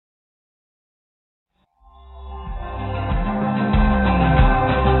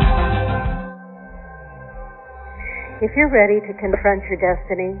If you're ready to confront your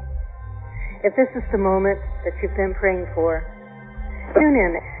destiny, if this is the moment that you've been praying for, tune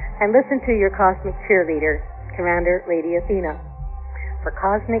in and listen to your cosmic cheerleader, Commander Lady Athena, for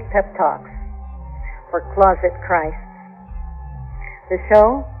cosmic pep talks for Closet Christ. The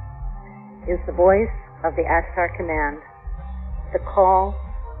show is the voice of the Ashtar Command. The call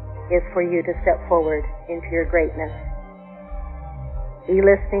is for you to step forward into your greatness. Be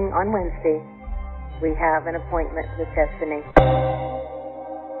listening on Wednesday. We have an appointment with destiny.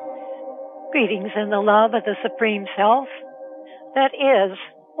 Greetings in the love of the Supreme Self that is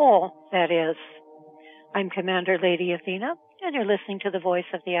all that is. I'm Commander Lady Athena, and you're listening to the voice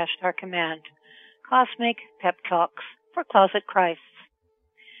of the Ashtar Command, Cosmic Pep Talks for Closet Christs.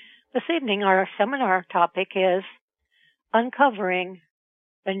 This evening our seminar topic is Uncovering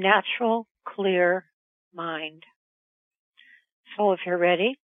the Natural Clear Mind. So if you're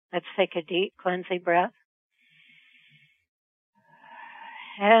ready, let's take a deep cleansing breath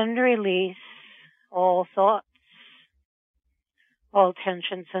and release all thoughts, all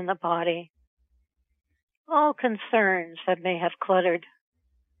tensions in the body, all concerns that may have cluttered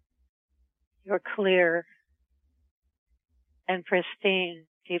your clear and pristine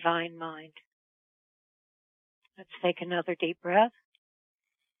divine mind. Let's take another deep breath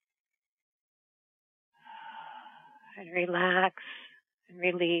and relax and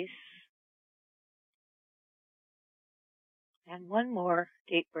release. And one more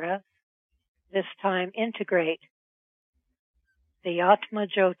deep breath. This time integrate the ATMA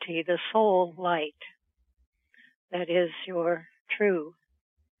JOYTHI, the soul light that is your true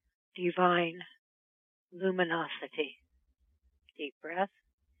divine luminosity. Deep breath.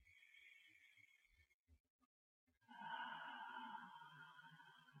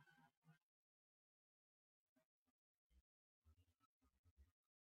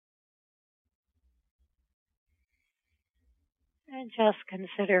 And just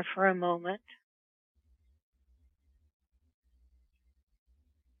consider for a moment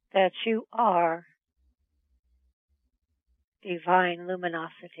that you are divine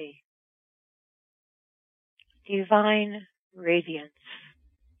luminosity, divine radiance.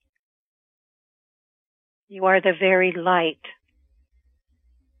 You are the very light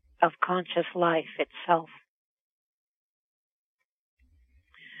of conscious life itself.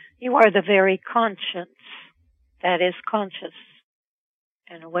 You are the very conscience that is conscious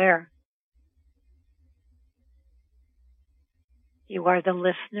and aware. You are the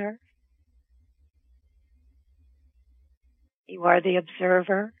listener. You are the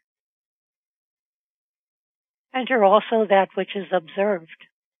observer. And you're also that which is observed.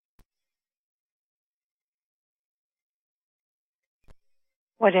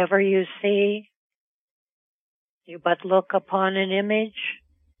 Whatever you see, you but look upon an image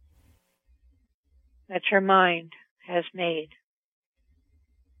that your mind has made.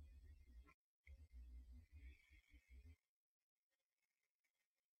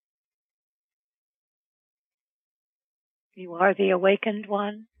 You are the awakened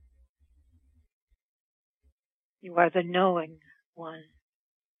one. You are the knowing one.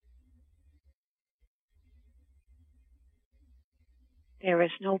 There is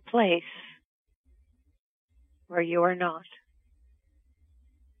no place where you are not.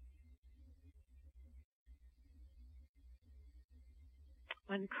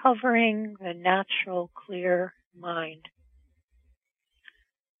 Uncovering the natural clear mind.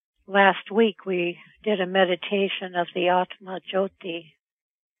 Last week we did a meditation of the ATMA JOYTHI,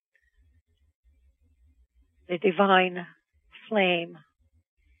 the divine flame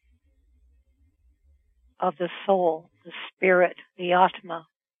of the soul, the spirit, the ATMA,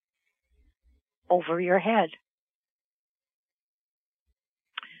 over your head.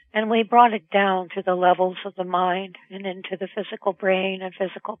 And we brought it down to the levels of the mind and into the physical brain and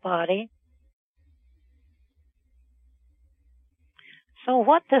physical body. So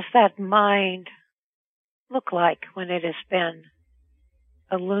what does that mind look like when it has been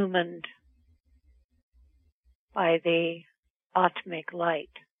illumined by the Atmic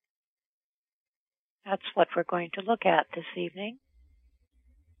light? That's what we're going to look at this evening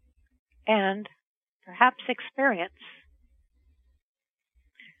and perhaps experience.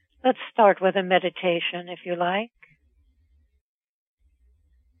 Let's start with a meditation, if you like.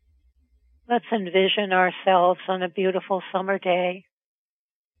 Let's envision ourselves on a beautiful summer day.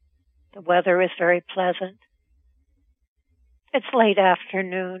 The weather is very pleasant. It's late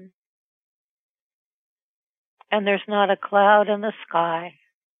afternoon, and there's not a cloud in the sky,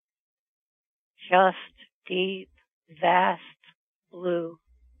 just deep, vast blue.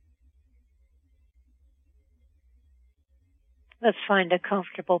 Let's find a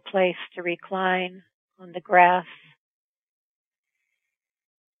comfortable place to recline on the grass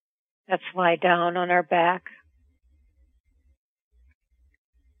Let's lie down on our back.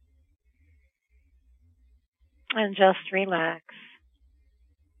 And just relax.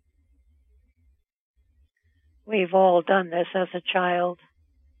 We've all done this as a child.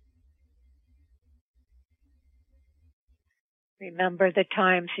 Remember the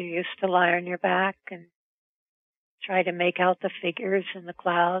times you used to lie on your back and try to make out the figures in the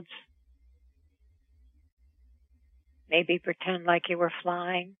clouds? Maybe pretend like you were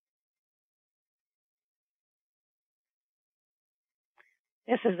flying.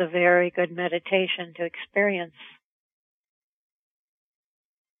 This is a very good meditation to experience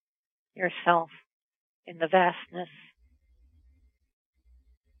yourself in the vastness.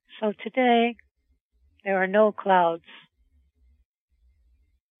 So today, there are no clouds.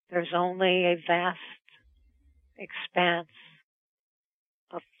 There's only a vast expanse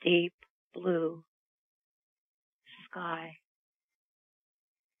of deep blue sky.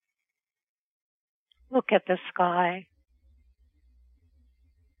 Look at the sky.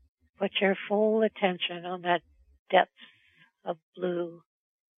 Put your full attention on that depth of blue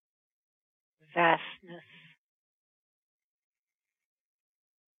vastness.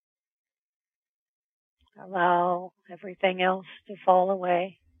 Allow everything else to fall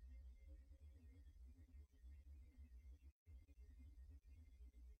away.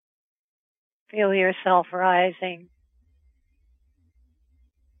 Feel yourself rising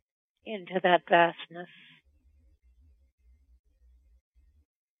into that vastness,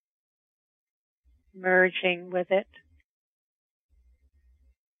 merging with it.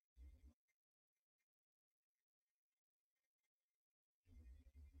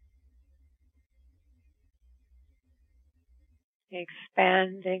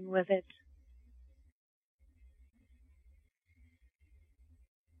 Expanding with it.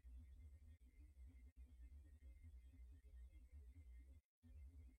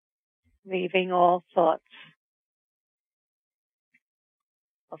 Leaving all thoughts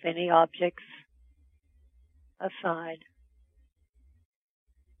of any objects aside.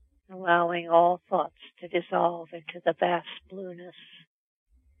 Allowing all thoughts to dissolve into the vast blueness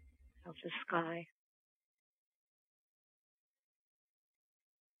of the sky.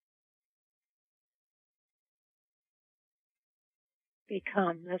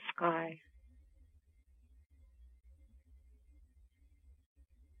 Become the sky.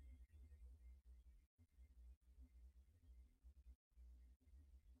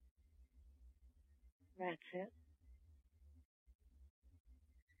 That's it.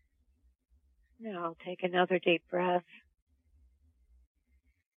 Now take another deep breath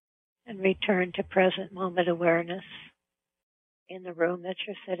and return to present moment awareness in the room that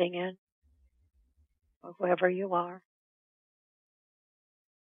you're sitting in, or wherever you are.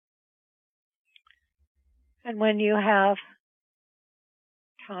 And when you have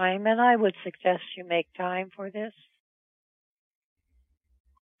time, and I would suggest you make time for this,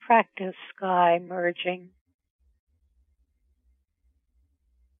 practice sky merging.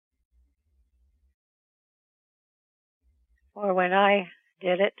 Or when I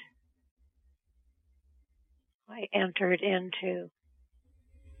did it, I entered into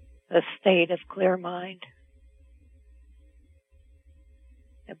the state of clear mind.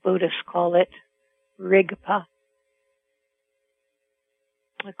 The Buddhists call it Rigpa,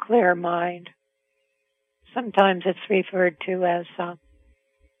 a clear mind. Sometimes it's referred to as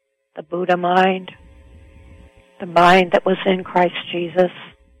the Buddha mind, the mind that was in Christ Jesus,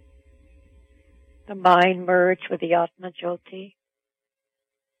 the mind merged with the Atma Jyoti,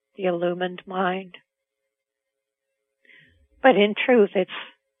 the illumined mind. But in truth, it's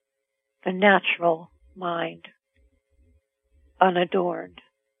the natural mind, unadorned.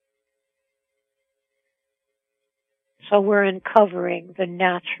 So we're uncovering the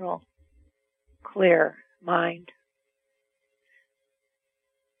natural, clear mind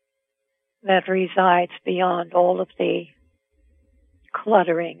that resides beyond all of the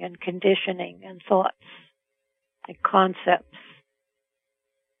cluttering and conditioning and thoughts and concepts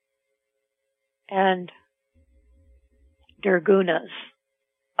and durgunas,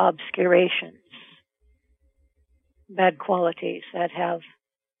 obscurations, bad qualities that have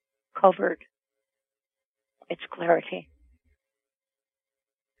covered its clarity.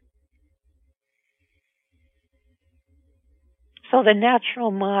 So the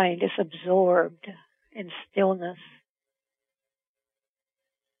natural mind is absorbed in stillness.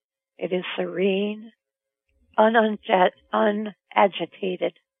 It is serene, unagitated.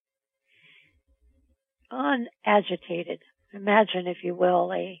 Unagitated. Imagine, if you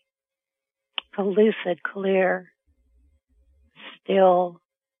will, a lucid, clear, still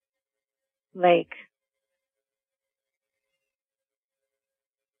lake.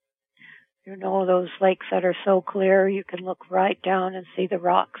 You know those lakes that are so clear you can look right down and see the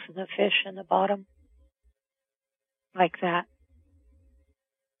rocks and the fish in the bottom? Like that.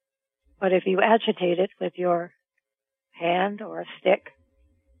 But if you agitate it with your hand or a stick,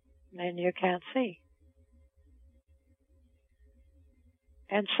 then you can't see.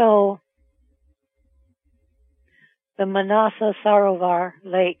 And so, the Manasa Sarovar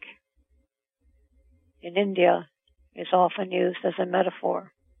lake in India is often used as a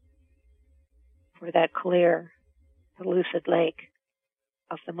metaphor for that clear, lucid lake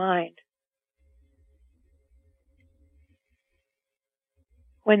of the mind.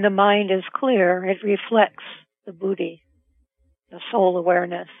 When the mind is clear, it reflects the buddhi, the soul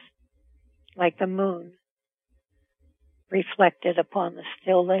awareness, like the moon reflected upon the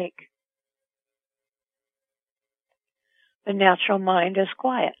still lake. The natural mind is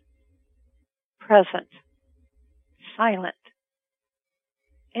quiet, present, silent,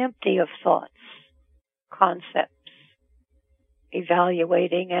 empty of thoughts, concepts,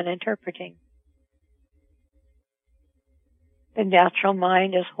 evaluating and interpreting. The natural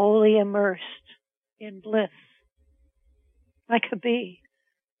mind is wholly immersed in bliss, like a bee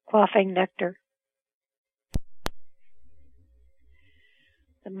quaffing nectar.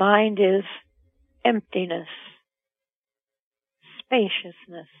 The mind is emptiness,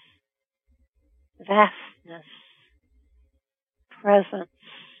 spaciousness, vastness, presence,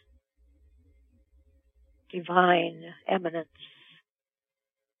 divine eminence.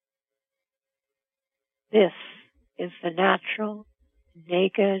 This is the natural,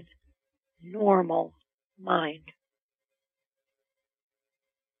 naked, normal mind.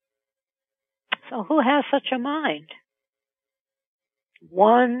 So who has such a mind?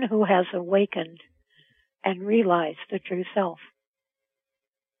 One who has awakened and realized the true self.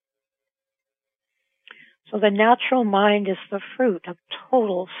 So the natural mind is the fruit of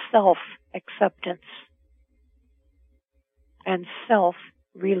total self-acceptance and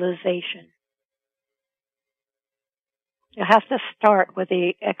self-realization. You have to start with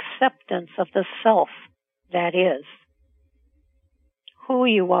the acceptance of the self that is. Who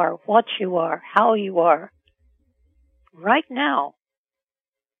you are, what you are, how you are. Right now,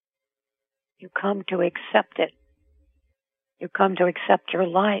 you come to accept it. You come to accept your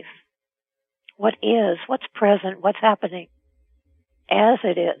life. What is, what's present, what's happening, as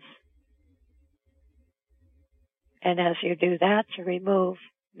it is. And as you do that, you remove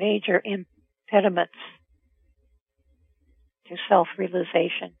major impediments to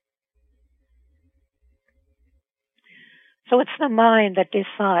self-realization. So it's the mind that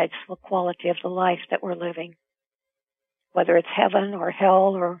decides the quality of the life that we're living, whether it's heaven or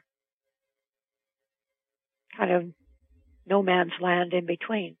hell or kind of no man's land in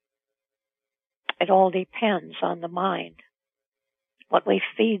between. It all depends on the mind, what we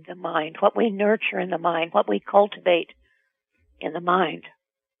feed the mind, what we nurture in the mind, what we cultivate in the mind.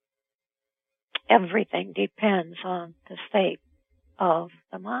 Everything depends on the state of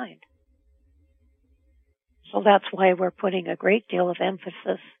the mind. So that's why we're putting a great deal of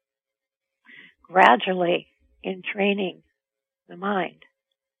emphasis gradually in training the mind,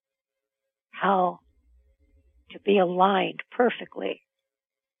 how to be aligned perfectly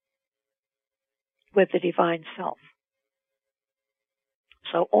with the divine self.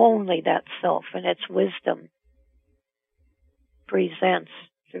 So only that self and its wisdom presents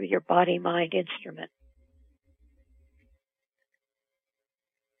through your body-mind instrument.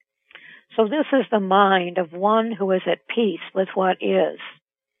 So this is the mind of one who is at peace with what is,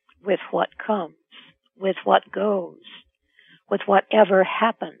 with what comes, with what goes, with whatever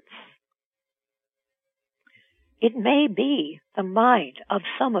happens. It may be the mind of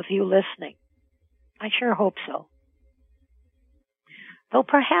some of you listening. I sure hope so. Though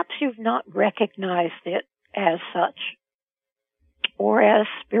perhaps you've not recognized it as such or as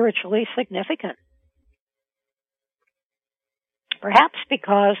spiritually significant. Perhaps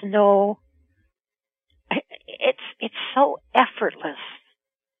because it's so effortless.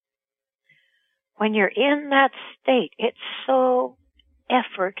 When you're in that state, it's so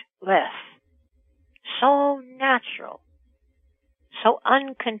effortless, so natural, so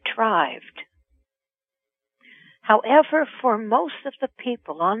uncontrived. However, for most of the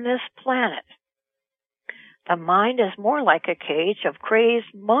people on this planet, the mind is more like a cage of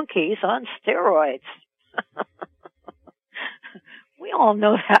crazed monkeys on steroids. We all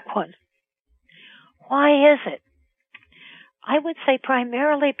know that one. Why is it? I would say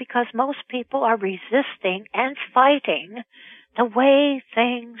primarily because most people are resisting and fighting the way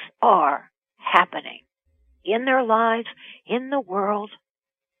things are happening in their lives, in the world,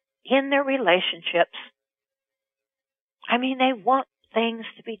 in their relationships. I mean, they want things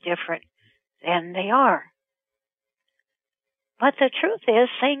to be different. then they are. But the truth is,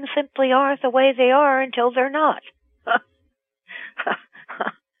 things simply are the way they are until they're not.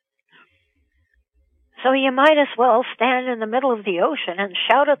 So you might as well stand in the middle of the ocean and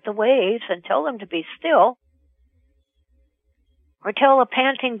shout at the waves and tell them to be still, or tell a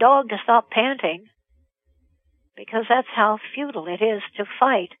panting dog to stop panting, because that's how futile it is to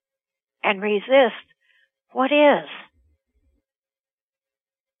fight and resist what is.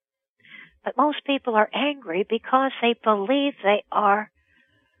 But most people are angry because they believe they are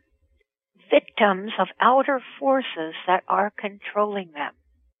victims of outer forces that are controlling them.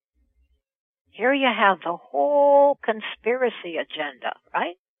 Here you have the whole conspiracy agenda,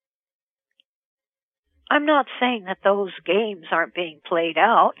 right? I'm not saying that those games aren't being played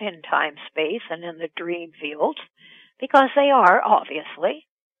out in time, space, and in the dream fields, because they are, obviously.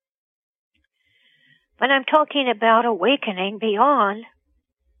 But I'm talking about awakening beyond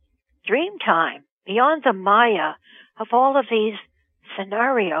dream time, beyond the Maya of all of these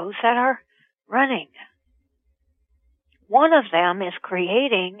scenarios that are running. One of them is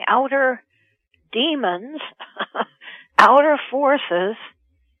creating outer demons, outer forces,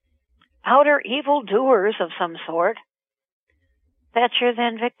 outer evildoers of some sort that you're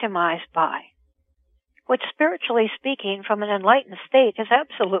then victimized by, which, spiritually speaking, from an enlightened state, is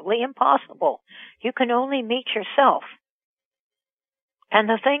absolutely impossible. You can only meet yourself and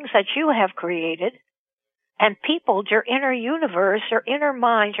the things that you have created and peopled your inner universe, your inner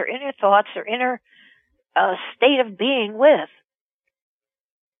mind, your inner thoughts, your inner state of being with.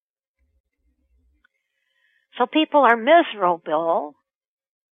 So people are miserable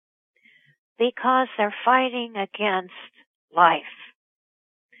because they're fighting against life.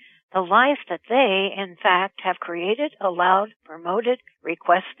 The life that they, in fact, have created, allowed, promoted,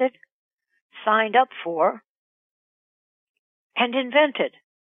 requested, signed up for, and invented.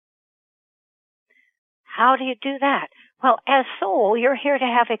 How do you do that? Well, as soul, you're here to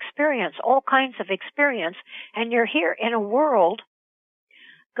have experience, all kinds of experience, and you're here in a world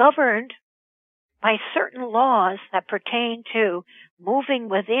governed by certain laws that pertain to moving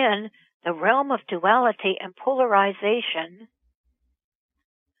within the realm of duality and polarization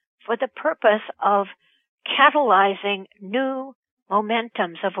for the purpose of catalyzing new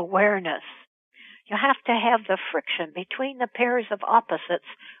momentums of awareness. You have to have the friction between the pairs of opposites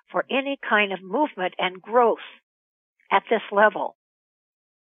for any kind of movement and growth at this level.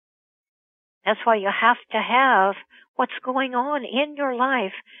 That's why you have to have what's going on in your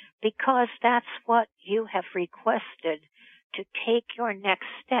life, because that's what you have requested to take your next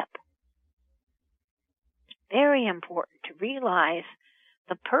step. Very important to realize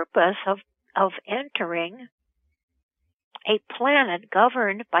the purpose of entering a planet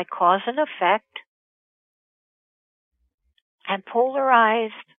governed by cause and effect and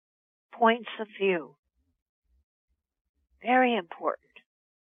polarized points of view. Very important.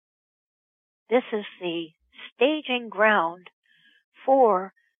 This is the staging ground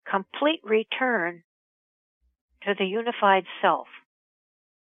for complete return to the unified self.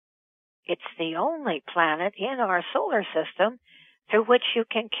 It's the only planet in our solar system through which you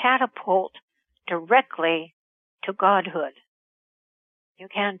can catapult directly to godhood. You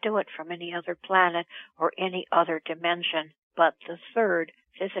can't do it from any other planet or any other dimension but the third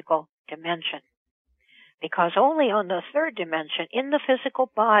physical dimension. Because only on the third dimension, in the physical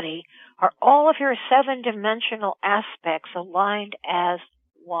body, are all of your seven-dimensional aspects aligned as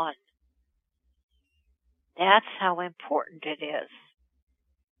one. That's how important it is.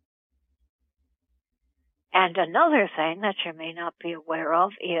 And another thing that you may not be aware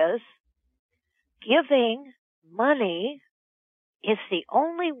of is giving money is the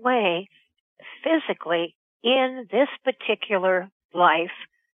only way physically in this particular life,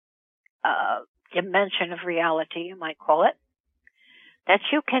 dimension of reality, you might call it, that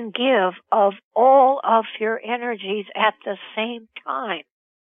you can give of all of your energies at the same time.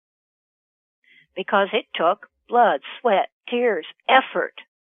 Because it took blood, sweat, tears, effort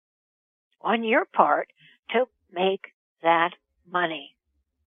on your part to make that money.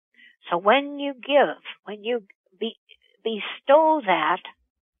 So when you give, when you bestow that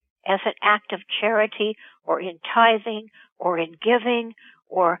as an act of charity or in tithing or in giving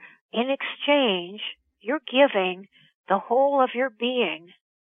or in exchange, you're giving the whole of your being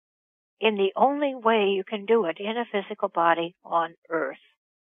in the only way you can do it in a physical body on Earth.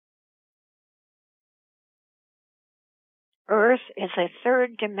 Earth is a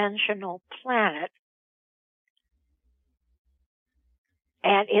third-dimensional planet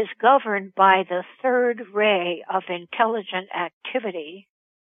and is governed by the third ray of intelligent activity.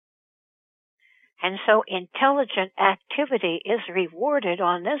 And so intelligent activity is rewarded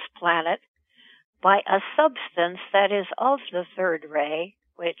on this planet by a substance that is of the third ray,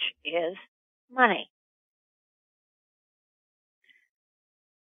 which is money.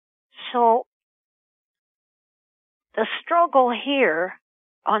 So the struggle here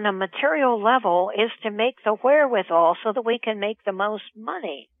on a material level is to make the wherewithal so that we can make the most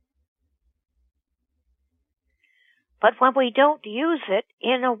money. But when we don't use it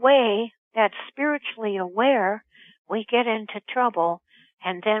in a way that's spiritually aware, we get into trouble,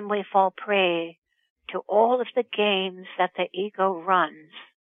 and then we fall prey to all of the games that the ego runs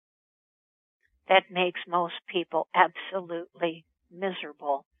that makes most people absolutely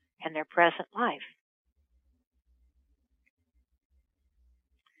miserable in their present life.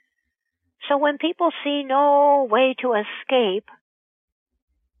 So when people see no way to escape,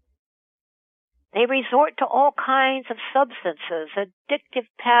 they resort to all kinds of substances, addictive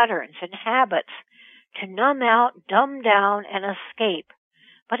patterns, and habits to numb out, dumb down, and escape.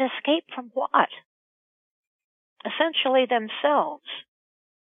 But escape from what? Essentially themselves,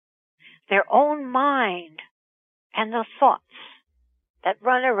 their own mind, and the thoughts that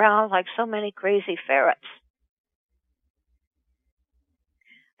run around like so many crazy ferrets.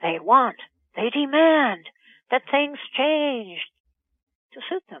 They want, they demand that things change to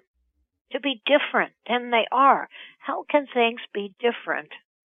suit them, to be different than they are. How can things be different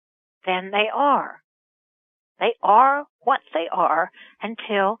than they are? They are what they are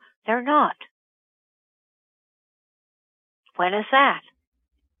until they're not. When is that?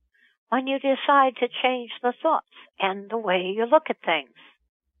 When you decide to change the thoughts and the way you look at things.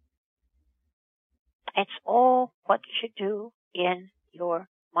 It's all what you do in your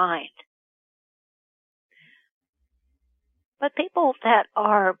mind. But people that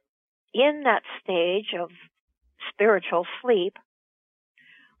are in that stage of spiritual sleep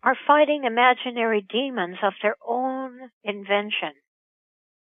are fighting imaginary demons of their own invention.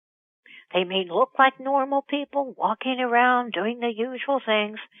 They may look like normal people walking around doing the usual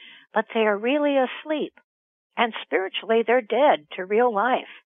things, but they are really asleep. And spiritually, they're dead to real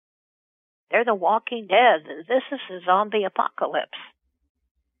life. They're the walking dead. This is a zombie apocalypse.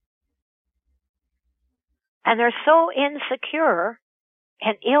 And they're so insecure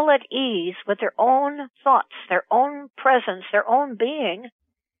and ill at ease with their own thoughts, their own presence, their own being,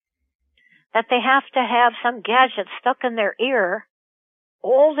 that they have to have some gadget stuck in their ear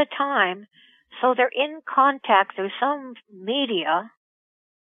all the time, so they're in contact through some media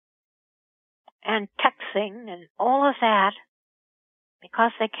and texting and all of that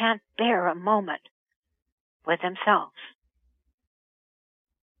because they can't bear a moment with themselves.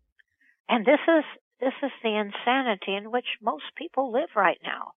 And this is the insanity in which most people live right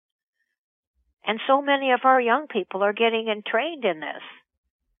now. And so many of our young people are getting entrained in this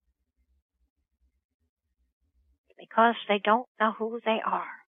because they don't know who they are.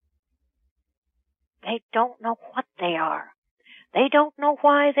 They don't know what they are. They don't know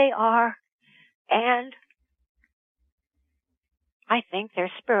why they are. And I think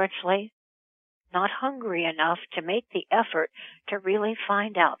they're spiritually not hungry enough to make the effort to really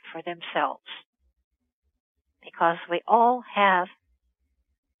find out for themselves. Because we all have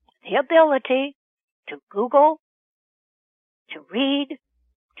the ability to Google, to read,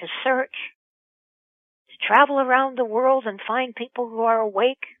 to search, to travel around the world and find people who are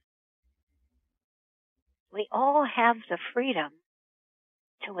awake. We all have the freedom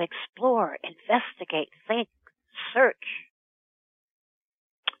to explore, investigate, think, search,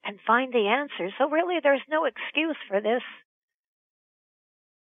 and find the answers. So really there's no excuse for this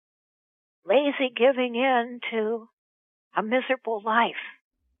lazy giving in to a miserable life.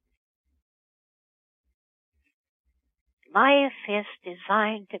 Life is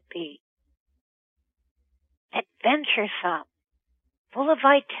designed to be adventuresome, full of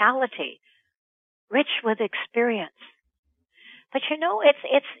vitality, rich with experience. But you know,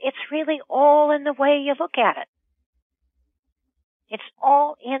 it's really all in the way you look at it. It's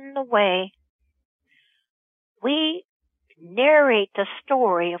all in the way we narrate the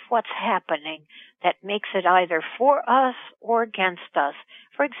story of what's happening that makes it either for us or against us.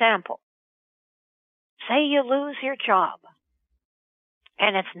 For example, say you lose your job,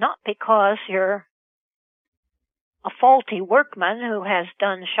 and it's not because you're a faulty workman who has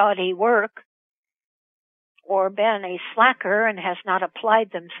done shoddy work or been a slacker and has not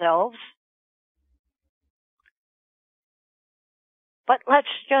applied themselves. But let's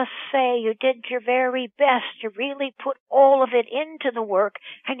just say you did your very best. You really put all of it into the work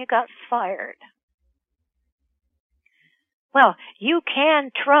and you got fired. Well, you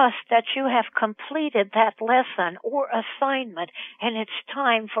can trust that you have completed that lesson or assignment, and it's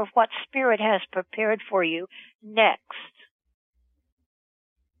time for what Spirit has prepared for you next.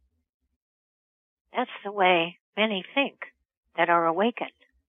 That's the way many think that are awakened.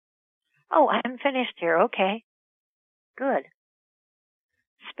 Oh, I'm finished here. Okay. Good.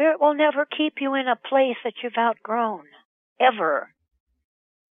 Spirit will never keep you in a place that you've outgrown. Ever.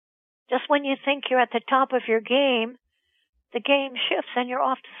 Just when you think you're at the top of your game, the game shifts and you're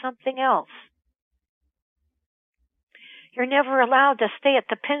off to something else. You're never allowed to stay at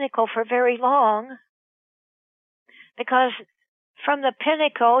the pinnacle for very long, because from the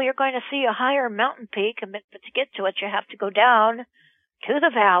pinnacle you're going to see a higher mountain peak, but to get to it you have to go down to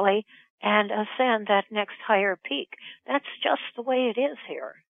the valley and ascend that next higher peak. That's just the way it is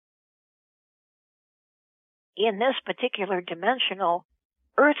here. In this particular dimensional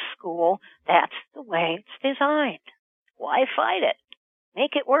Earth school, that's the way it's designed. Why fight it?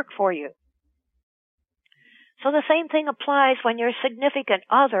 Make it work for you. So the same thing applies when your significant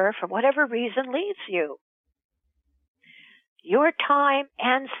other, for whatever reason, leaves you. Your time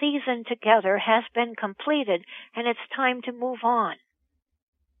and season together has been completed, and it's time to move on.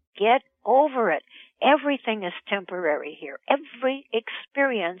 Get over it. Everything is temporary here. Every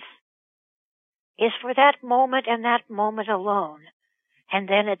experience is for that moment and that moment alone. And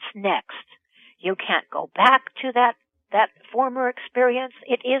then it's next. You can't go back to that former experience.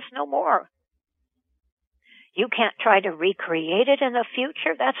 It is no more. You can't try to recreate it in the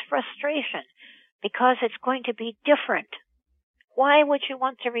future. That's frustration, because it's going to be different. Why would you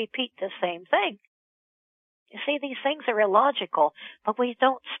want to repeat the same thing? You see, these things are illogical, but we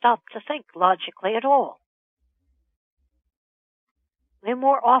don't stop to think logically at all. We're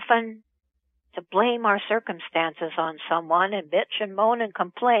more often to blame our circumstances on someone and bitch and moan and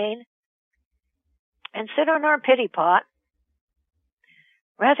complain and sit on our pity pot,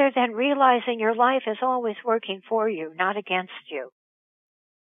 rather than realizing your life is always working for you, not against you.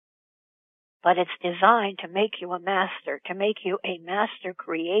 But it's designed to make you a master, to make you a master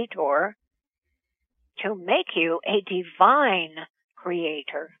creator, to make you a divine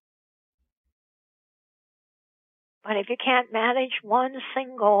creator. But if you can't manage one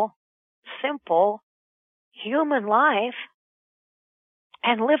single, simple human life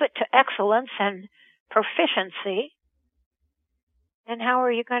and live it to excellence and proficiency, then how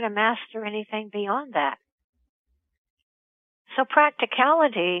are you going to master anything beyond that? So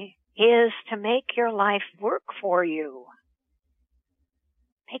practicality is to make your life work for you.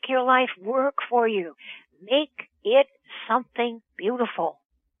 Make your life work for you. Make it something beautiful.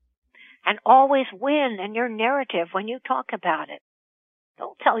 And always win in your narrative when you talk about it.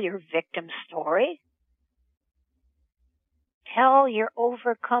 Don't tell your victim story. Tell your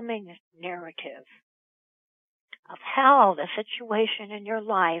overcoming narrative of how the situation in your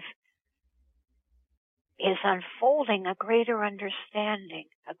life is unfolding a greater understanding,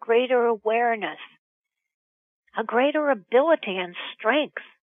 a greater awareness, a greater ability and strength.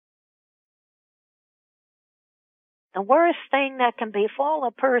 The worst thing that can befall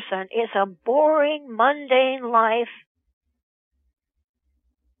a person is a boring, mundane life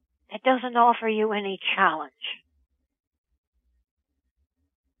that doesn't offer you any challenge.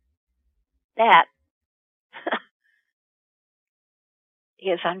 That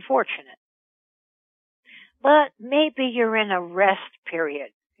is unfortunate. But maybe you're in a rest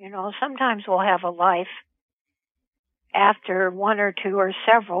period. You know, sometimes we'll have a life after one or two or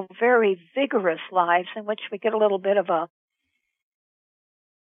several very vigorous lives in which we get a little bit of a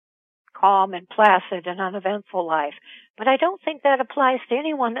calm and placid and uneventful life. But I don't think that applies to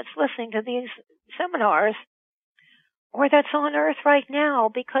anyone that's listening to these seminars or that's on Earth right now,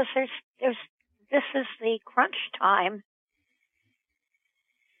 because this is the crunch time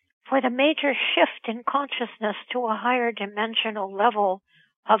for the major shift in consciousness to a higher dimensional level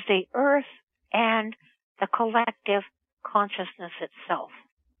of the Earth and the collective consciousness itself.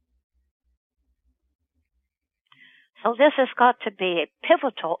 So this has got to be a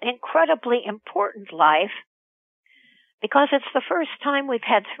pivotal, incredibly important life, because it's the first time we've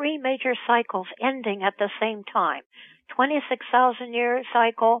had three major cycles ending at the same time. 26,000 year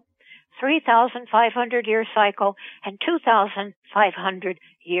cycle, 3,500 year cycle, and 2,500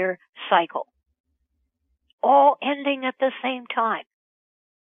 year cycle. All ending at the same time.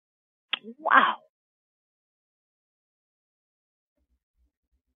 Wow.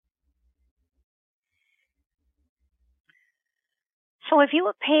 So if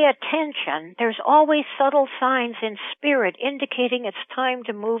you pay attention, there's always subtle signs in spirit indicating it's time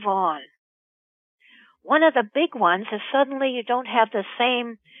to move on. One of the big ones is suddenly you don't have the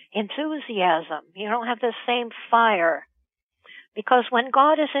same enthusiasm. You don't have the same fire. Because when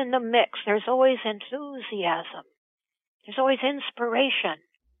God is in the mix, there's always enthusiasm. There's always inspiration.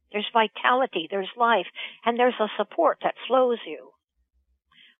 There's vitality. There's life. And there's a support that flows you.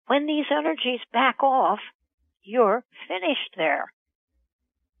 When these energies back off, you're finished there.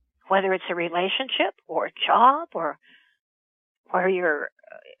 Whether it's a relationship or a job or where you're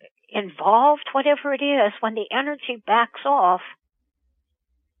involved, whatever it is, when the energy backs off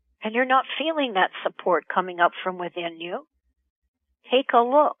and you're not feeling that support coming up from within you, take a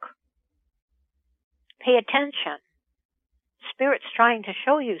look. Pay attention. Spirit's trying to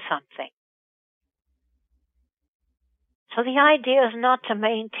show you something. So the idea is not to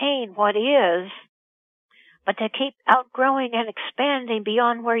maintain what is, but to keep outgrowing and expanding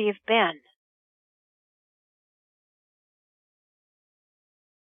beyond where you've been.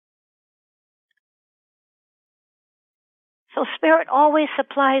 So Spirit always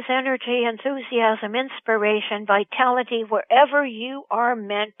supplies energy, enthusiasm, inspiration, vitality wherever you are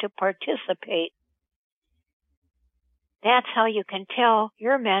meant to participate. That's how you can tell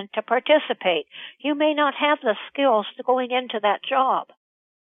you're meant to participate. You may not have the skills to going into that job.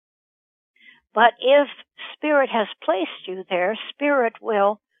 But if Spirit has placed you there, Spirit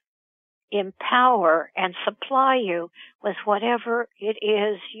will empower and supply you with whatever it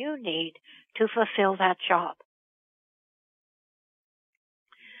is you need to fulfill that job.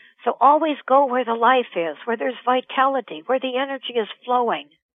 So always go where the life is, where there's vitality, where the energy is flowing.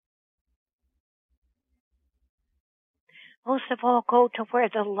 Most of all, go to where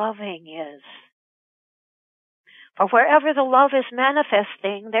the loving is. For wherever the love is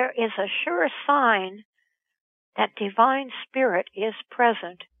manifesting, there is a sure sign that divine spirit is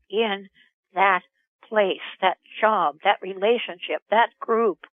present in that place, that job, that relationship, that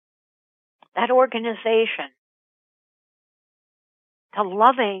group, that organization. The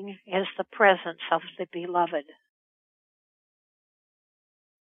loving is the presence of the beloved.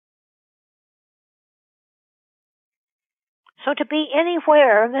 So to be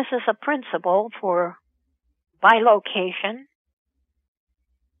anywhere, this is a principle for bilocation.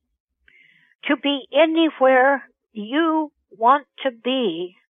 To be anywhere you want to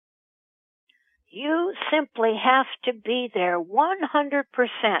be, you simply have to be there 100%,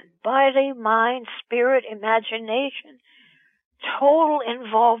 body, mind, spirit, imagination, total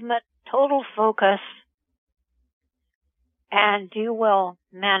involvement, total focus, and you will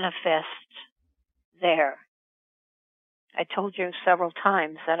manifest there. I told you several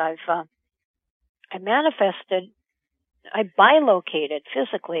times that I bilocated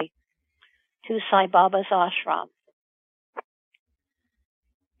physically to Sai Baba's ashram.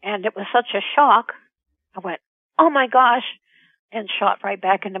 And it was such a shock, I went, oh my gosh, and shot right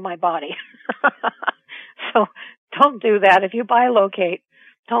back into my body. So don't do that. If you bilocate,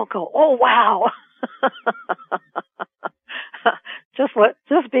 don't go, oh wow.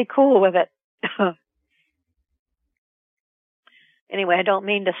 Just be cool with it. Anyway, I don't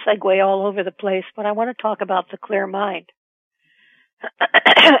mean to segue all over the place, but I want to talk about the clear mind.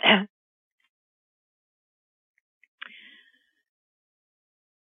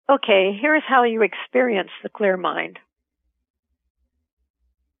 Okay, here's how you experience the clear mind.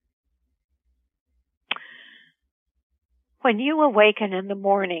 When you awaken in the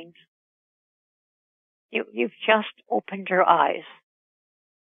morning, you've just opened your eyes.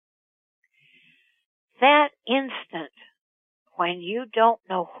 That instant, when you don't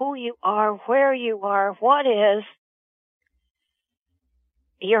know who you are, where you are, what is,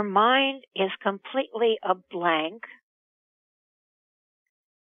 your mind is completely a blank.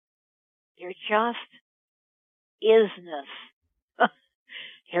 You're just isness.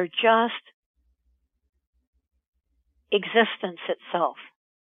 You're just existence itself.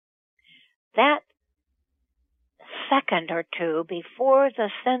 That second or two before the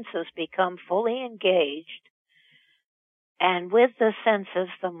senses become fully engaged, and with the senses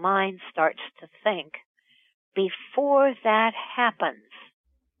the mind starts to think, before that happens,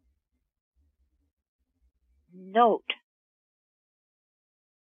 note,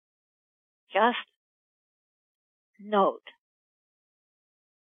 just note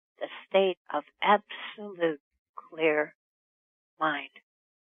the state of absolute clear mind.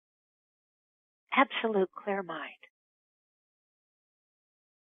 Absolute clear mind.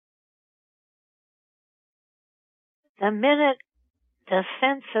 The minute the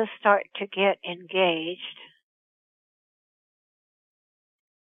senses start to get engaged,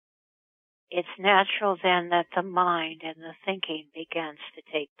 it's natural then that the mind and the thinking begins to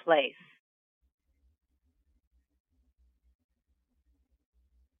take place.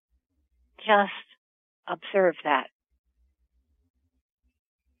 Just observe that.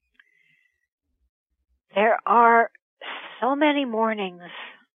 There are so many mornings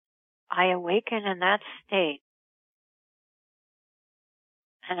I awaken in that state,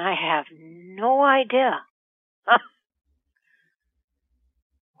 and I have no idea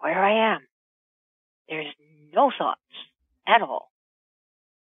where I am. There's no thoughts at all.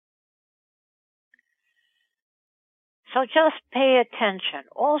 So just pay attention.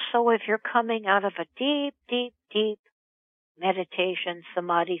 Also, if you're coming out of a deep, deep, deep meditation,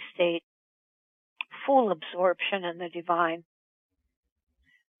 samadhi state, full absorption in the divine,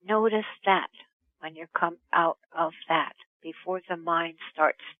 notice that when you come out of that, before the mind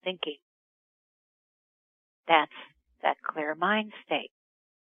starts thinking. That's that clear mind state.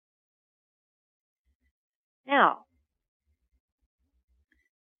 Now,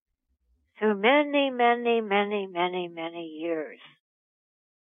 through many, many, many, many, many years,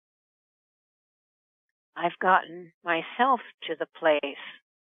 I've gotten myself to the place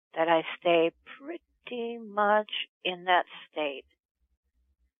that I stay pretty much in that state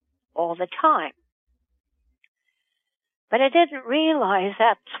all the time. But I didn't realize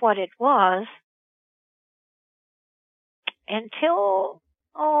that's what it was until,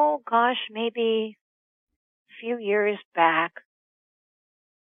 maybe a few years back.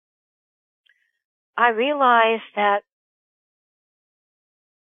 I realized that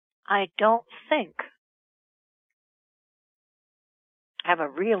I don't think. I have a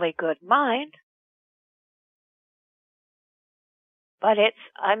really good mind, but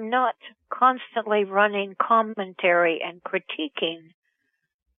I'm not constantly running commentary and critiquing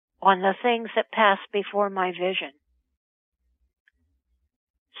on the things that pass before my vision.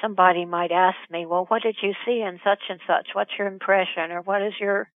 Somebody might ask me, well, what did you see in such and such? What's your impression? Or what is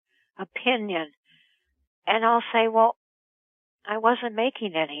your opinion? And I'll say, well, I wasn't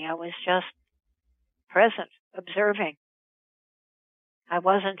making any. I was just present, observing. I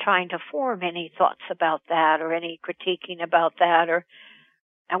wasn't trying to form any thoughts about that or any critiquing about that, or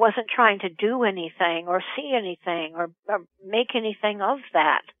I wasn't trying to do anything or see anything or make anything of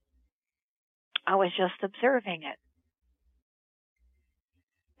that. I was just observing it.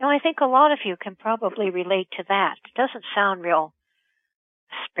 Now, I think a lot of you can probably relate to that. It doesn't sound real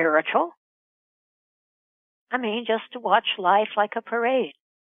spiritual. I mean, just to watch life like a parade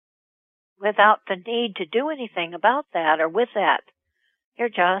without the need to do anything about that or with that. You're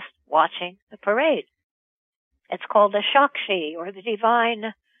just watching the parade. It's called the Shakshi, or the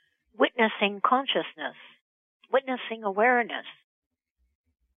divine witnessing consciousness, witnessing awareness,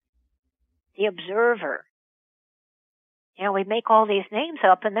 the observer. You know, we make all these names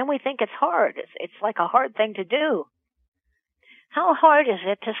up and then we think it's hard. It's like a hard thing to do. How hard is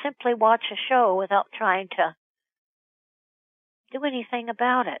it to simply watch a show without trying to do anything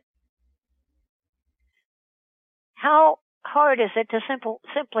about it? How hard is it to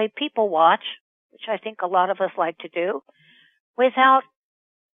simply people watch, which I think a lot of us like to do, without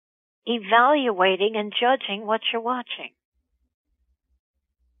evaluating and judging what you're watching?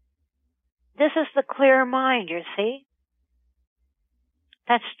 This is the clear mind, you see,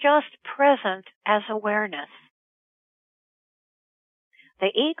 that's just present as awareness. The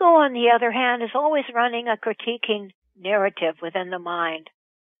ego, on the other hand, is always running a critiquing narrative within the mind.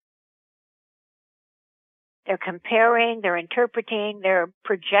 They're comparing, they're interpreting, they're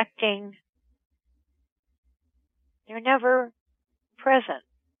projecting. They're never present.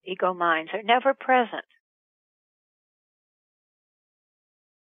 Ego minds are never present.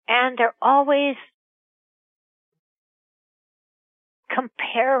 And they're always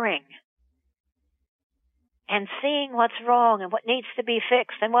comparing and seeing what's wrong and what needs to be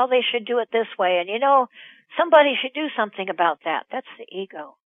fixed. And, well, they should do it this way. And, somebody should do something about that. That's the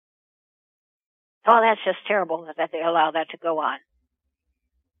ego. Oh, that's just terrible that they allow that to go on.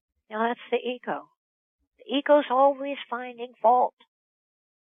 That's the ego. The ego's always finding fault.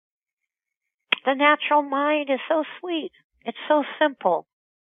 The natural mind is so sweet. It's so simple.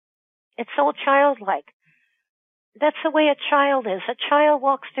 It's so childlike. That's the way a child is. A child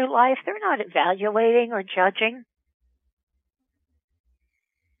walks through life. They're not evaluating or judging.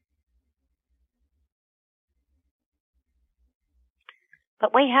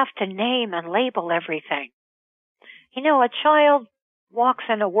 But we have to name and label everything. A child walks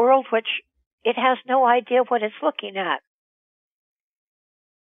in a world which it has no idea what it's looking at.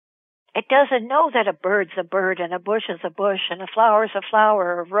 It doesn't know that a bird's a bird and a bush is a bush and a flower's a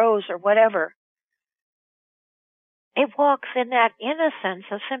flower or a rose or whatever. It walks in that innocence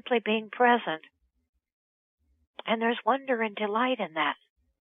of simply being present. And there's wonder and delight in that.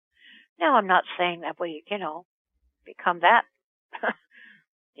 Now, I'm not saying that we, become that,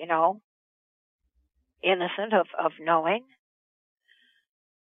 innocent of knowing.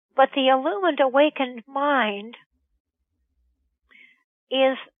 But the illumined, awakened mind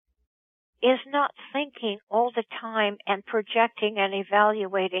is not thinking all the time and projecting and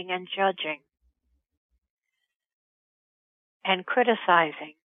evaluating and judging and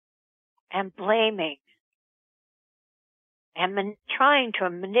criticizing and blaming and trying to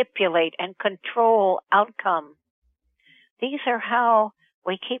manipulate and control outcome. These are how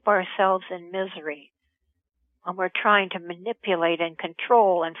we keep ourselves in misery, when we're trying to manipulate and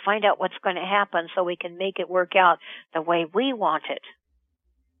control and find out what's going to happen so we can make it work out the way we want it.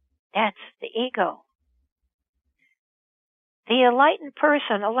 That's the ego. The enlightened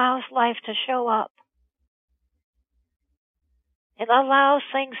person allows life to show up. It allows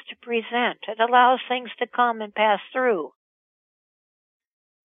things to present. It allows things to come and pass through.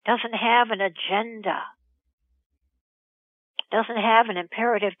 Doesn't have an agenda. Doesn't have an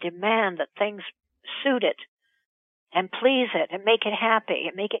imperative demand that things suit it and please it and make it happy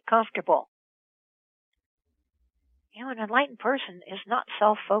and make it comfortable. An enlightened person is not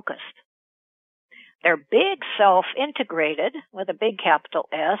self-focused. They're big self-integrated with a big capital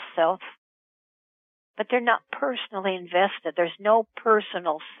S, self, but they're not personally invested. There's no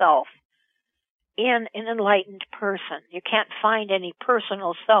personal self in an enlightened person. You can't find any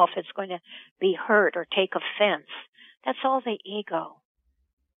personal self that's going to be hurt or take offense. That's all the ego.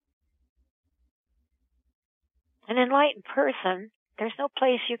 An enlightened person, there's no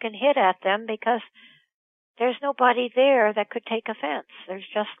place you can hit at them because there's nobody there that could take offense. There's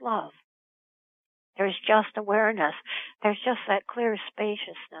just love. There's just awareness. There's just that clear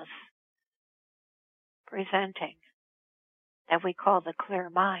spaciousness presenting that we call the clear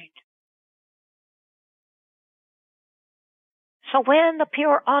mind. So when the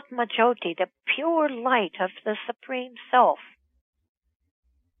pure Atma Jyoti, the pure light of the Supreme Self,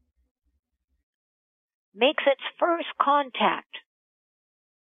 makes its first contact,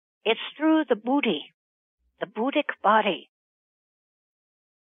 it's through the buddhi, the Buddhic body,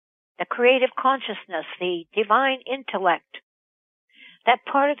 the creative consciousness, the divine intellect, that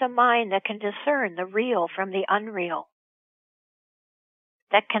part of the mind that can discern the real from the unreal,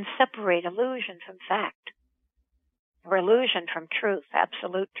 that can separate illusion from fact, or illusion from truth,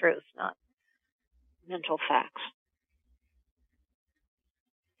 absolute truth, not mental facts.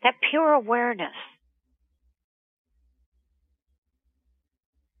 That pure awareness.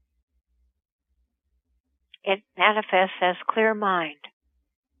 It manifests as clear mind.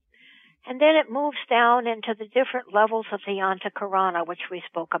 And then it moves down into the different levels of the Antakarana, which we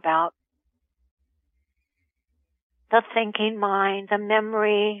spoke about. The thinking mind, the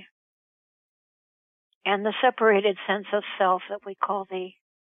memory, and the separated sense of self that we call the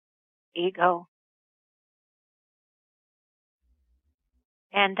ego.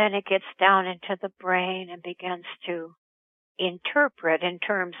 And then it gets down into the brain and begins to interpret in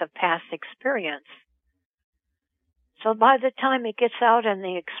terms of past experience. So by the time it gets out in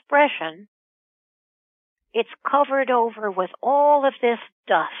the expression, it's covered over with all of this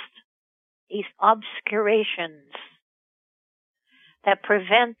dust, these obscurations that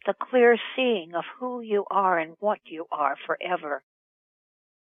prevent the clear seeing of who you are and what you are forever.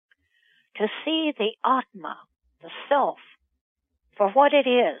 To see the Atma, the self, for what it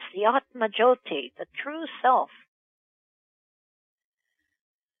is, the Atma Jyoti, the true self,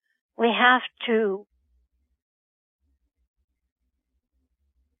 we have to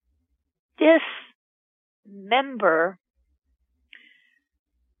dismember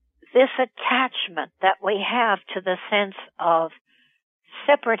this attachment that we have to the sense of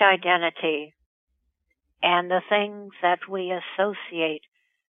separate identity and the things that we associate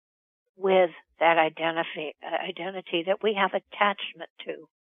with that identity that we have attachment to.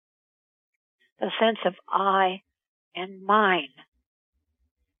 The sense of I and mine.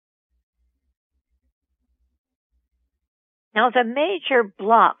 Now, the major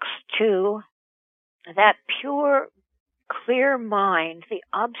blocks to that pure, clear mind, the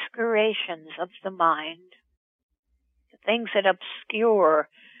obscurations of the mind, the things that obscure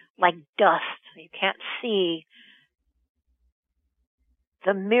like dust, you can't see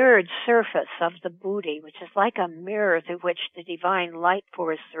the mirrored surface of the buddhi, which is like a mirror through which the divine light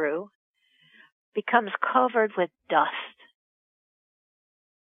pours through, becomes covered with dust.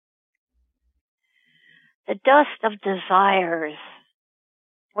 The dust of desires.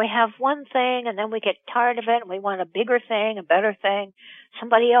 We have one thing and then we get tired of it and we want a bigger thing, a better thing.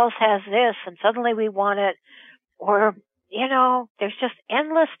 Somebody else has this and suddenly we want it. Or, there's just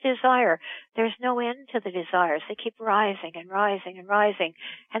endless desire. There's no end to the desires. They keep rising and rising and rising.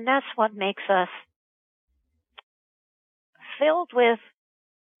 And that's what makes us filled with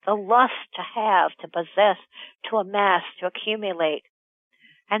the lust to have, to possess, to amass, to accumulate.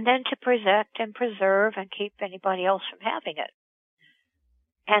 And then to protect and preserve and keep anybody else from having it.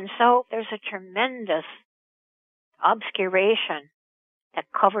 And so there's a tremendous obscuration that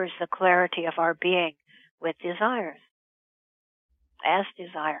covers the clarity of our being with desires, as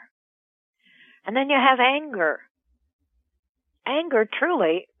desire. And then you have anger. Anger,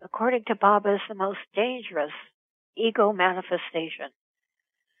 truly, according to Baba, is the most dangerous ego manifestation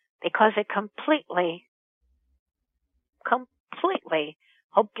because it completely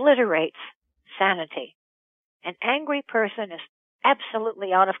obliterates sanity. An angry person is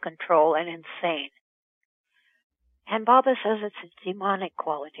absolutely out of control and insane. And Baba says it's a demonic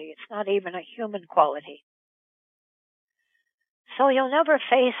quality. It's not even a human quality. So you'll never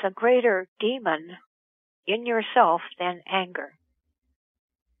face a greater demon in yourself than anger.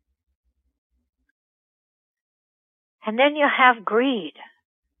 And then you have greed.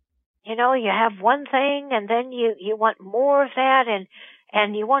 You know, you have one thing and then you want more of that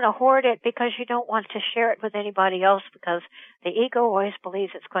and you want to hoard it because you don't want to share it with anybody else because the ego always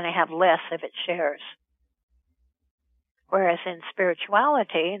believes it's going to have less if it shares. Whereas in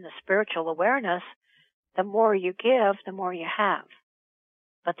spirituality, in the spiritual awareness, the more you give, the more you have.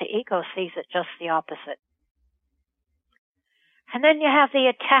 But the ego sees it just the opposite. And then you have the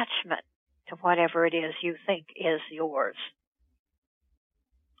attachment to whatever it is you think is yours.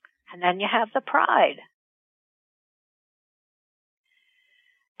 And then you have the pride.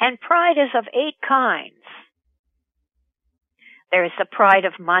 And pride is of 8 kinds. There is the pride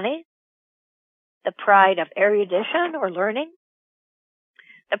of money, the pride of erudition or learning,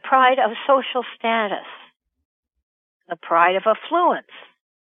 the pride of social status, the pride of affluence,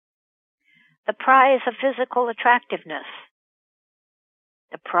 the pride of physical attractiveness,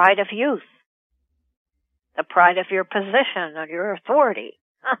 the pride of youth, the pride of your position or your authority,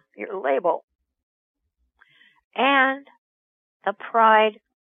 your label, and the pride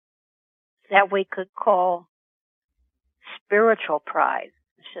that we could call spiritual pride,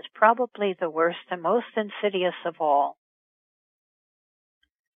 which is probably the worst and most insidious of all,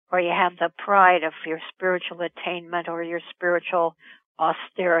 where you have the pride of your spiritual attainment or your spiritual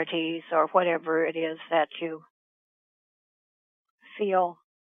austerities or whatever it is that you feel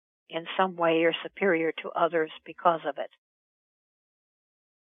in some way you're superior to others because of it.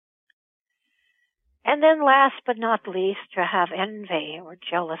 And then last but not least, you have envy or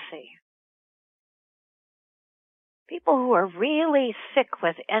jealousy. People who are really sick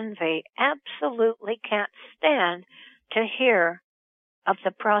with envy absolutely can't stand to hear of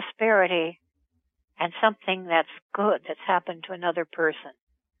the prosperity and something that's good that's happened to another person.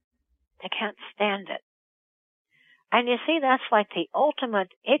 They can't stand it. And you see, that's like the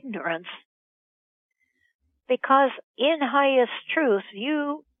ultimate ignorance, because in highest truth,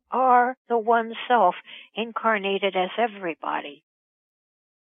 you are the one self incarnated as everybody.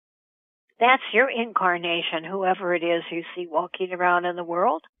 That's your incarnation, whoever it is you see walking around in the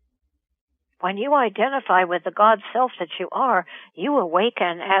world. When you identify with the God self that you are, you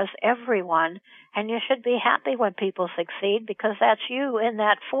awaken as everyone, and you should be happy when people succeed because that's you in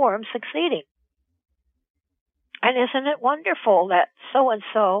that form succeeding. And isn't it wonderful that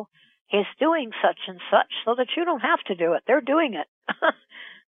so-and-so is doing such and such so that you don't have to do it? They're doing it.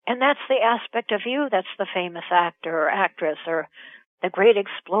 And that's the aspect of you that's the famous actor or actress or the great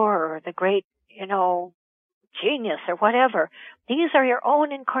explorer or the great, genius or whatever. These are your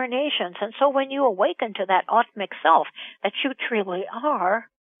own incarnations. And so when you awaken to that Atmic self that you truly are,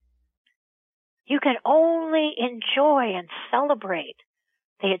 you can only enjoy and celebrate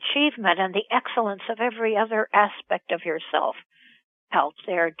the achievement and the excellence of every other aspect of yourself out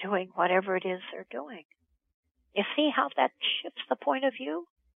there doing whatever it is they're doing. You see how that shifts the point of view?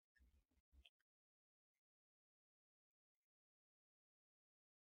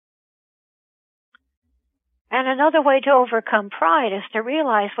 And another way to overcome pride is to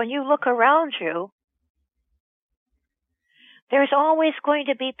realize when you look around you, there's always going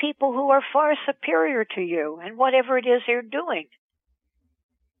to be people who are far superior to you in whatever it is you're doing.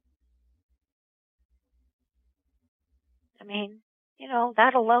 I mean,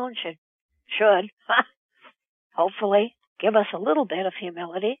 that alone should hopefully give us a little bit of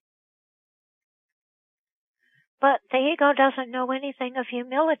humility. But the ego doesn't know anything of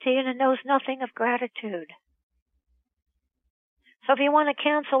humility and it knows nothing of gratitude. So if you want to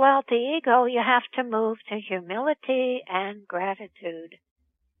cancel out the ego, you have to move to humility and gratitude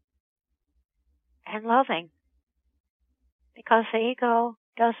and loving. Because the ego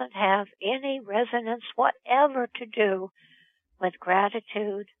doesn't have any resonance whatever to do with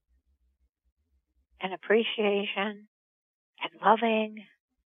gratitude and appreciation and loving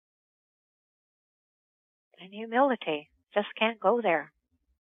and humility. Just can't go there.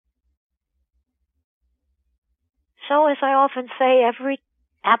 So as I often say, every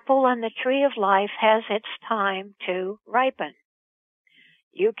apple on the tree of life has its time to ripen.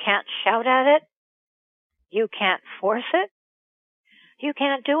 You can't shout at it. You can't force it. You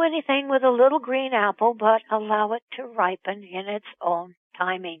can't do anything with a little green apple but allow it to ripen in its own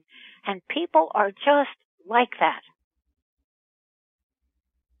timing. And people are just like that.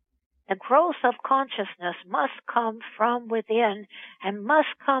 The growth of consciousness must come from within and must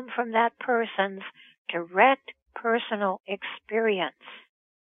come from that person's direct personal experience.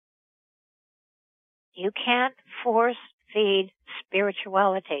 You can't force feed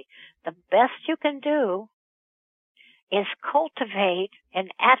spirituality. The best you can do is cultivate an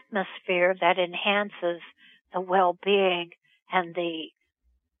atmosphere that enhances the well-being and the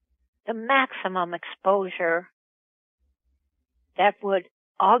maximum exposure that would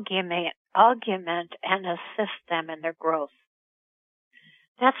augment and assist them in their growth.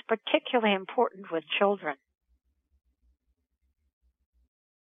 That's particularly important with children.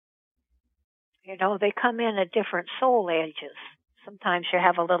 You know, they come in at different soul ages. Sometimes you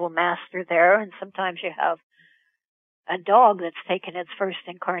have a little master there, and sometimes you have a dog that's taken its first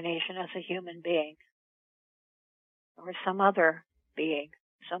incarnation as a human being, or some other being,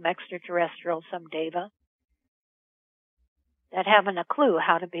 some extraterrestrial, some deva, that haven't a clue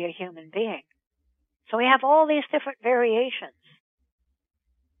how to be a human being. So we have all these different variations.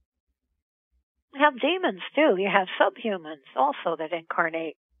 We have demons too. You have subhumans also that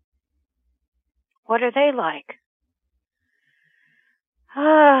incarnate. What are they like?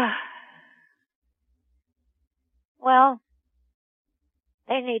 Well,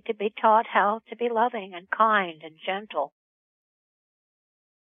 they need to be taught how to be loving and kind and gentle,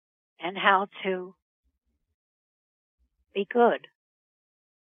 and how to be good.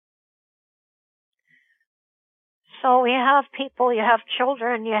 So you have people, you have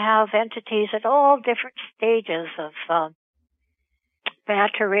children, you have entities at all different stages of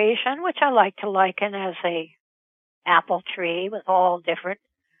maturation, which I like to liken as a apple tree with all different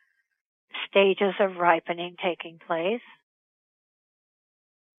stages of ripening taking place.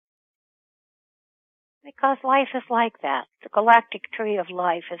 Because life is like that. The galactic tree of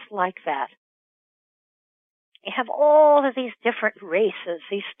life is like that. You have all of these different races,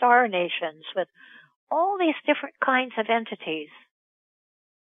 these star nations with all these different kinds of entities.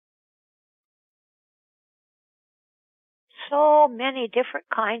 So many different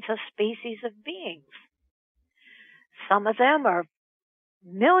kinds of species of beings. Some of them are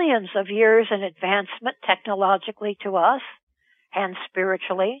millions of years in advancement technologically to us and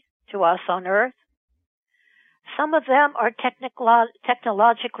spiritually to us on Earth. Some of them are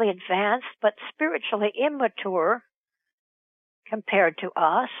technologically advanced but spiritually immature compared to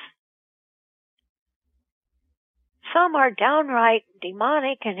us. Some are downright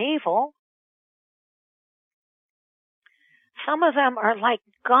demonic and evil. Some of them are like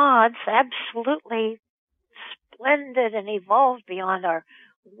gods, absolutely splendid and evolved beyond our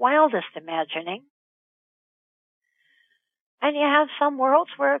wildest imagining. And you have some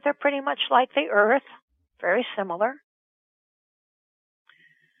worlds where they're pretty much like the Earth, very similar.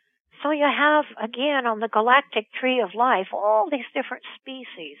 So you have, again, on the galactic tree of life, all these different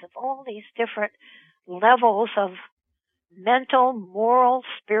species of all these different levels of mental, moral,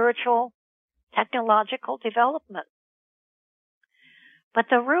 spiritual, technological development. But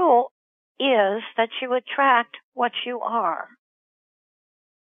the rule is that you attract what you are.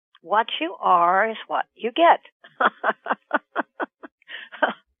 What you are is what you get.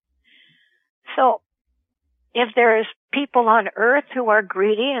 So, if there's people on Earth who are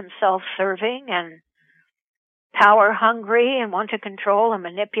greedy and self-serving and power-hungry and want to control and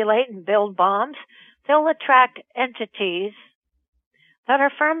manipulate and build bombs, they'll attract entities that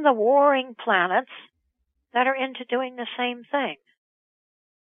are from the warring planets that are into doing the same thing.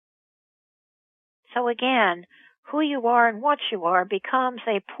 So again, who you are and what you are becomes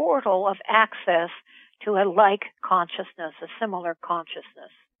a portal of access to a like consciousness, a similar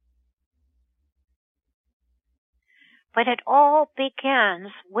consciousness. But it all begins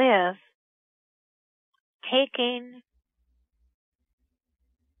with taking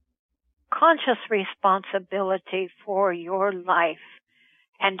conscious responsibility for your life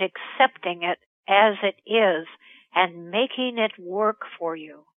and accepting it as it is and making it work for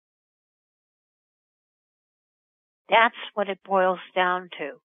you. That's what it boils down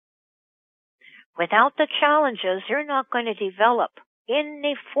to. Without the challenges, you're not going to develop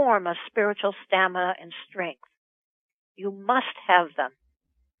any form of spiritual stamina and strength. You must have them.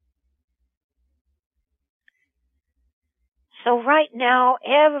 So right now,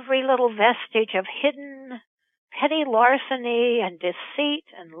 every little vestige of hidden, petty larceny and deceit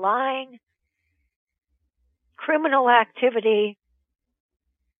and lying, criminal activity,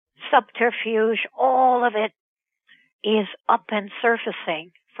 subterfuge, all of it is up and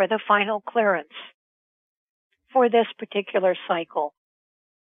surfacing for the final clearance for this particular cycle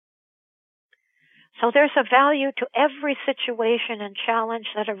So there's a value to every situation and challenge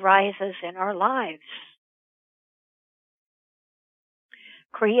that arises in our lives.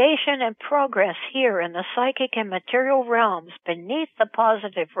 Creation and progress here in the psychic and material realms beneath the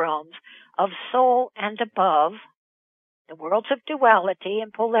positive realms of soul and above, the worlds of duality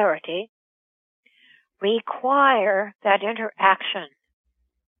and polarity, require that interaction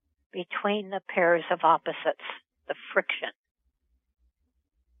between the pairs of opposites, the friction.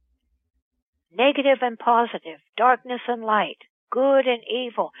 Negative and positive, darkness and light, good and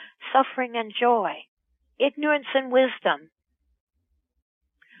evil, suffering and joy, ignorance and wisdom.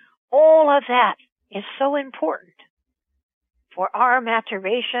 All of that is so important for our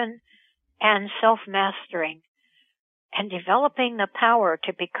maturation and self-mastering and developing the power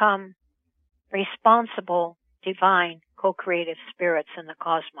to become responsible, divine, co-creative spirits in the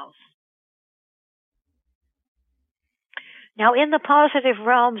cosmos. Now, in the positive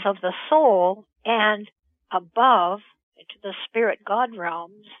realms of the soul and above, into the spirit God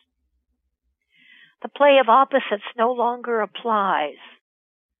realms, the play of opposites no longer applies.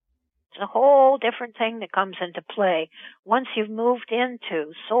 It's a whole different thing that comes into play once you've moved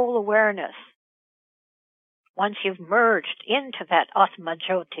into soul awareness. Once you've merged into that Atma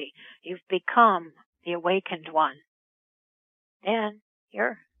Jyoti, you've become the awakened one. Then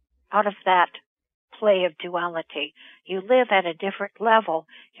you're out of that play of duality. You live at a different level.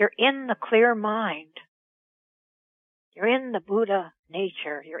 You're in the clear mind. You're in the Buddha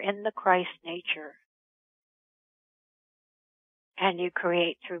nature. You're in the Christ nature. And you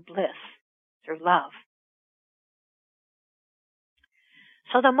create through bliss, through love.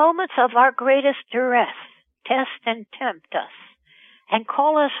 So the moments of our greatest duress test and tempt us and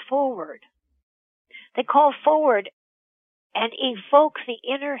call us forward. They call forward and evoke the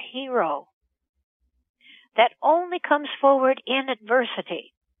inner hero that only comes forward in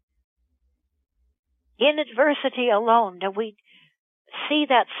adversity. In adversity alone do we see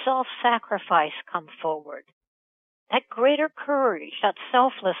that self-sacrifice come forward. That greater courage, that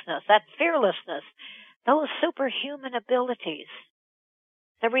selflessness, that fearlessness, those superhuman abilities,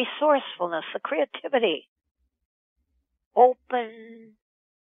 the resourcefulness, the creativity, open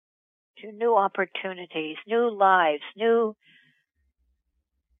to new opportunities, new lives, new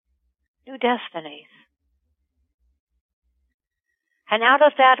destinies. And out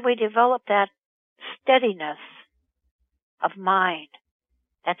of that we develop that steadiness of mind,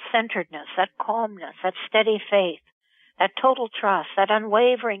 that centeredness, that calmness, that steady faith, that total trust, that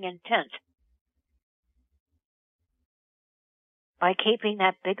unwavering intent, by keeping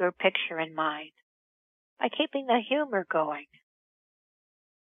that bigger picture in mind, by keeping the humor going.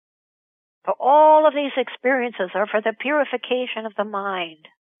 For all of these experiences are for the purification of the mind,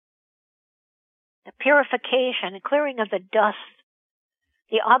 the purification and clearing of the dust,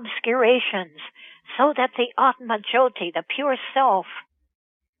 the obscurations, so that the Atma Jyoti, the pure self,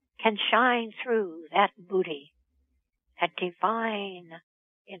 can shine through that buddhi, that divine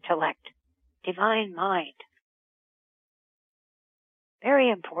intellect, divine mind. Very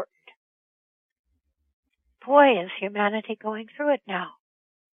important. Boy, is humanity going through it now.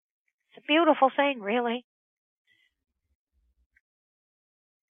 It's a beautiful thing, really.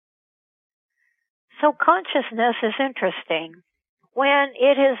 So consciousness is interesting. When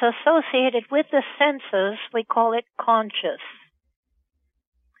it is associated with the senses, we call it conscious.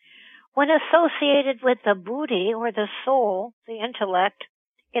 When associated with the buddhi, or the soul, the intellect,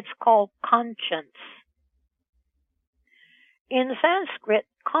 it's called conscience. In Sanskrit,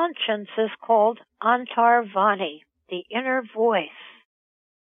 conscience is called antarvani, the inner voice.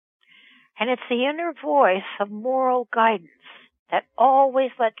 And it's the inner voice of moral guidance that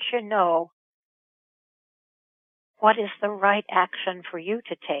always lets you know what is the right action for you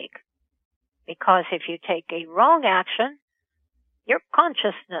to take. Because if you take a wrong action, your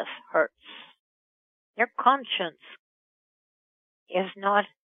consciousness hurts. Your conscience is not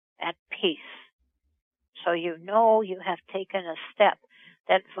at peace. So you know you have taken a step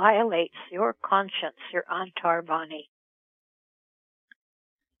that violates your conscience, your antarvani.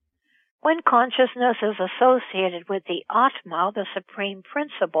 When consciousness is associated with the Atma, the supreme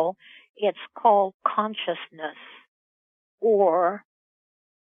principle, it's called consciousness or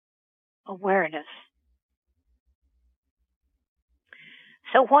awareness.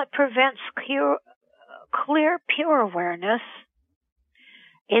 So what prevents clear, pure awareness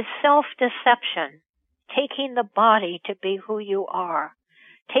is self-deception, taking the body to be who you are,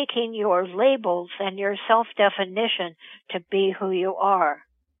 taking your labels and your self-definition to be who you are,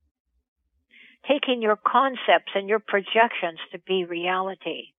 taking your concepts and your projections to be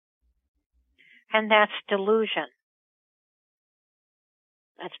reality. And that's delusion.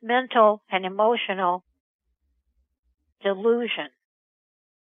 That's mental and emotional delusion.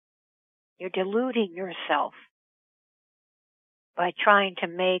 You're deluding yourself by trying to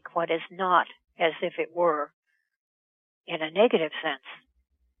make what is not as if it were in a negative sense.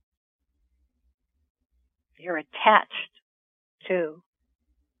 You're attached to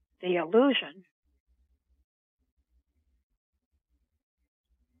the illusion.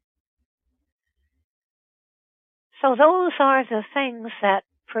 So those are the things that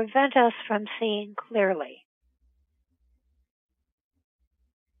prevent us from seeing clearly.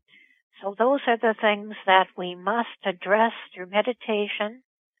 So those are the things that we must address through meditation,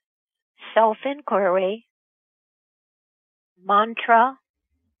 self-inquiry, mantra,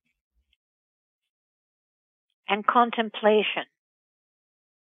 and contemplation.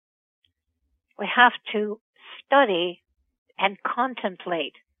 We have to study and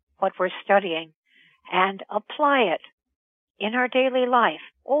contemplate what we're studying and apply it in our daily life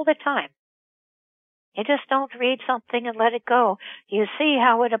all the time. You just don't read something and let it go. You see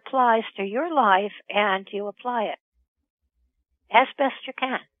how it applies to your life and you apply it as best you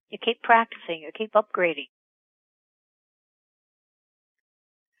can. You keep practicing, you keep upgrading.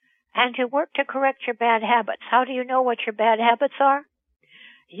 And you work to correct your bad habits. How do you know what your bad habits are?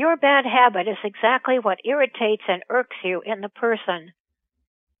 Your bad habit is exactly what irritates and irks you in the person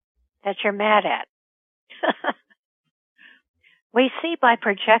that you're mad at. We see by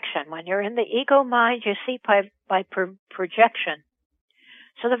projection. When you're in the ego mind, you see by projection.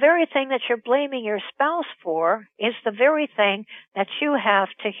 So the very thing that you're blaming your spouse for is the very thing that you have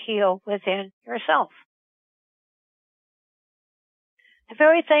to heal within yourself. The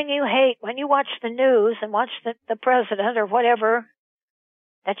very thing you hate when you watch the news and watch the president or whatever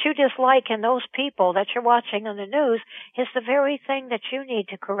that you dislike in those people that you're watching on the news is the very thing that you need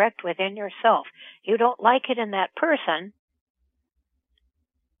to correct within yourself. You don't like it in that person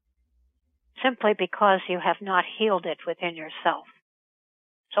simply because you have not healed it within yourself.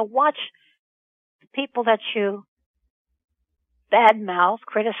 So watch the people that you badmouth,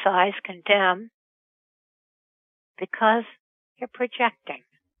 criticize, condemn, because you're projecting.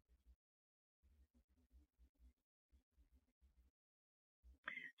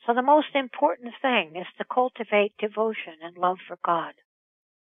 So the most important thing is to cultivate devotion and love for God.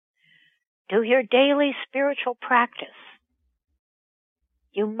 Do your daily spiritual practice.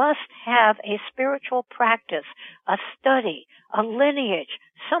 You must have a spiritual practice, a study, a lineage,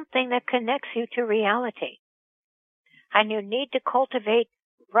 something that connects you to reality. And you need to cultivate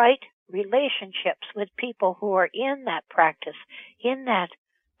right relationships with people who are in that practice, in that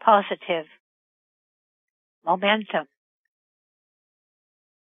positive momentum.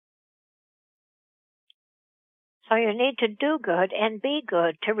 So you need to do good and be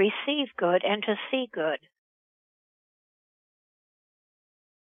good, to receive good and to see good.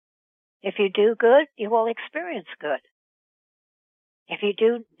 If you do good, you will experience good. If you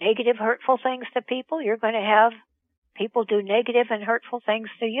do negative, hurtful things to people, you're going to have people do negative and hurtful things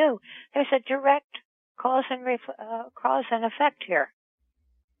to you. There's a direct cause and effect here.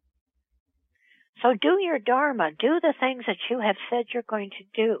 So do your dharma. Do the things that you have said you're going to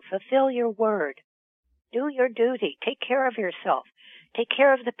do. Fulfill your word. Do your duty. Take care of yourself. Take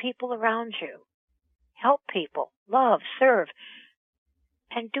care of the people around you. Help people. Love. Serve.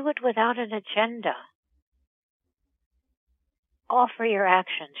 And do it without an agenda. Offer your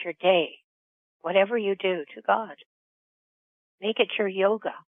actions, your day, whatever you do, to God. Make it your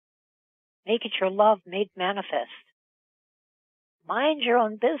yoga. Make it your love made manifest. Mind your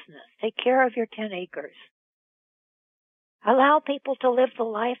own business. Take care of your 10 acres. Allow people to live the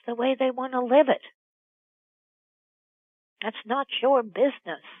life the way they want to live it. That's not your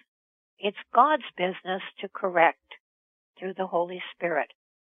business. It's God's business to correct through the Holy Spirit.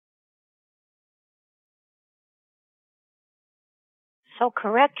 So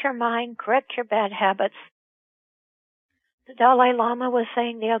correct your mind, correct your bad habits. The Dalai Lama was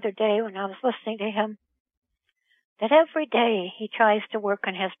saying the other day when I was listening to him that every day he tries to work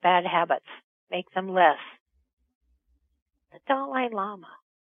on his bad habits, make them less. The Dalai Lama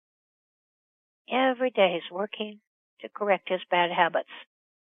every day is working to correct his bad habits,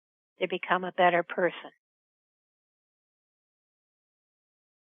 to become a better person.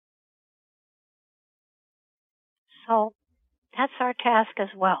 So that's our task as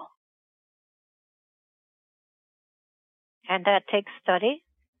well. And that takes study,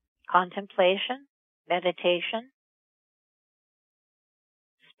 contemplation, meditation,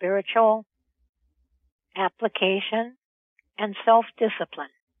 spiritual application, and self-discipline.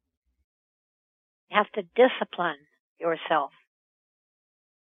 You have to discipline yourself.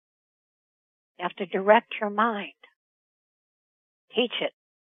 You have to direct your mind. Teach it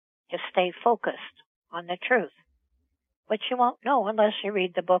to stay focused on the truth, which you won't know unless you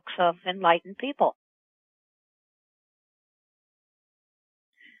read the books of enlightened people.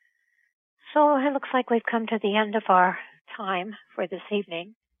 So it looks like we've come to the end of our time for this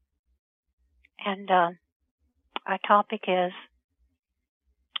evening. And our topic is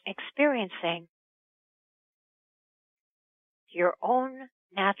experiencing your own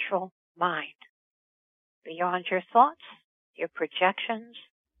natural mind beyond your thoughts, your projections,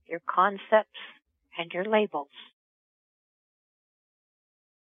 your concepts, and your labels.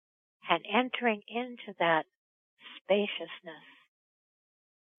 And entering into that spaciousness,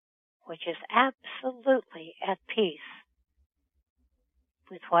 which is absolutely at peace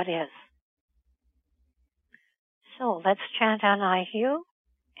with what is. So let's chant on I heal,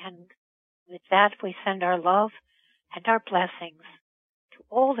 and with that we send our love and our blessings to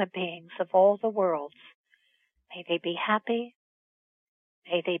all the beings of all the worlds. May they be happy,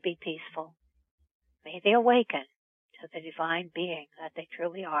 may they be peaceful, may they awaken to the divine being that they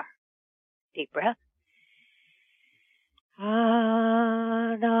truly are. Deep breath.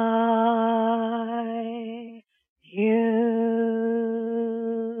 And I you.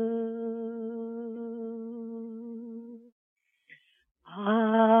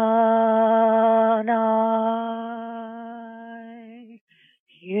 And I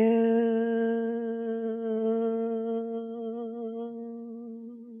you.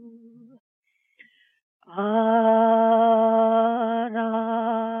 And I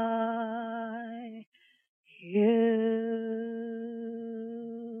you.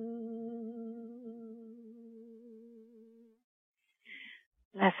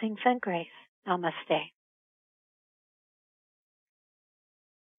 Blessings and grace. Namaste.